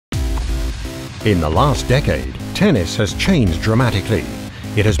In the last decade, tennis has changed dramatically.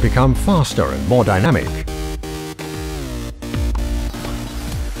 It has become faster and more dynamic.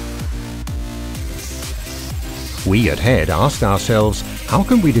 We at Head asked ourselves, how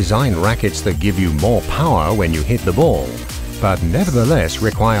can we design rackets that give you more power when you hit the ball, but nevertheless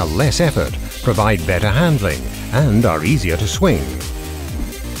require less effort, provide better handling, and are easier to swing?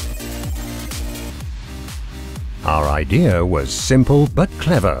 Our idea was simple but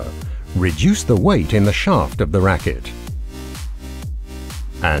clever. Reduce the weight in the shaft of the racket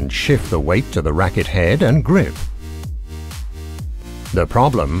and shift the weight to the racket head and grip. The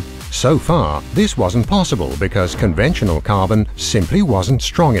problem? So far, this wasn't possible because conventional carbon simply wasn't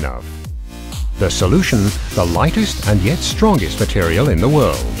strong enough. The solution, the lightest and yet strongest material in the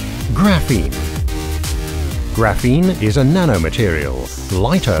world, graphene. Graphene is a nanomaterial,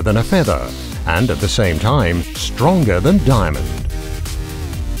 lighter than a feather, and at the same time, stronger than diamond.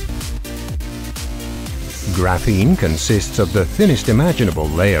 Graphene consists of the thinnest imaginable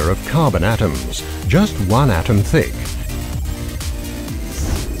layer of carbon atoms, just 1 atom thick,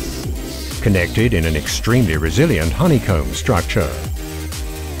 connected in an extremely resilient honeycomb structure.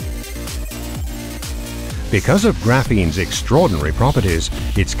 Because of graphene's extraordinary properties,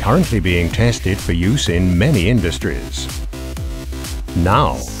 it's currently being tested for use in many industries.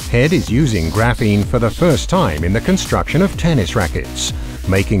 Now, Head is using graphene for the first time in the construction of tennis rackets,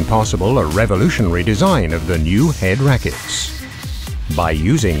 making possible a revolutionary design of the new Head rackets. By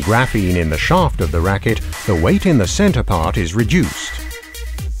using graphene in the shaft of the racket, the weight in the center part is reduced.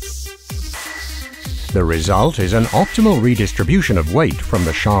 The result is an optimal redistribution of weight from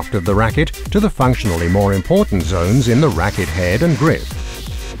the shaft of the racket to the functionally more important zones in the racket head and grip.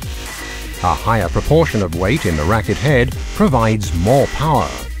 A higher proportion of weight in the racket head provides more power.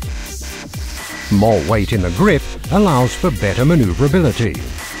 More weight in the grip allows for better maneuverability.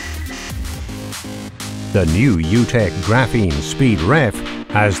 The new UTech Graphene Speed Ref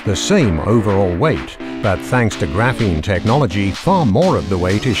has the same overall weight, but thanks to graphene technology, far more of the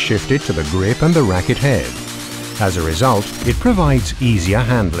weight is shifted to the grip and the racket head. As a result, it provides easier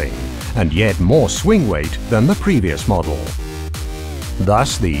handling, and yet more swing weight than the previous model.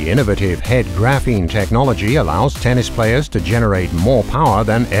 Thus, the innovative Head graphene technology allows tennis players to generate more power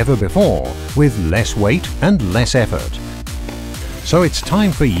than ever before, with less weight and less effort. So it's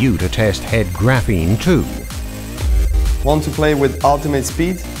time for you to test Head graphene too. Want to play with ultimate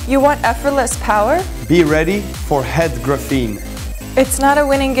speed? You want effortless power? Be ready for Head graphene. It's not a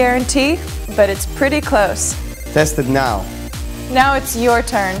winning guarantee, but it's pretty close. Test it now. Now it's your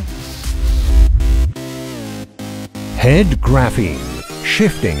turn. Head graphene,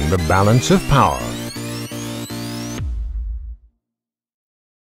 shifting the balance of power.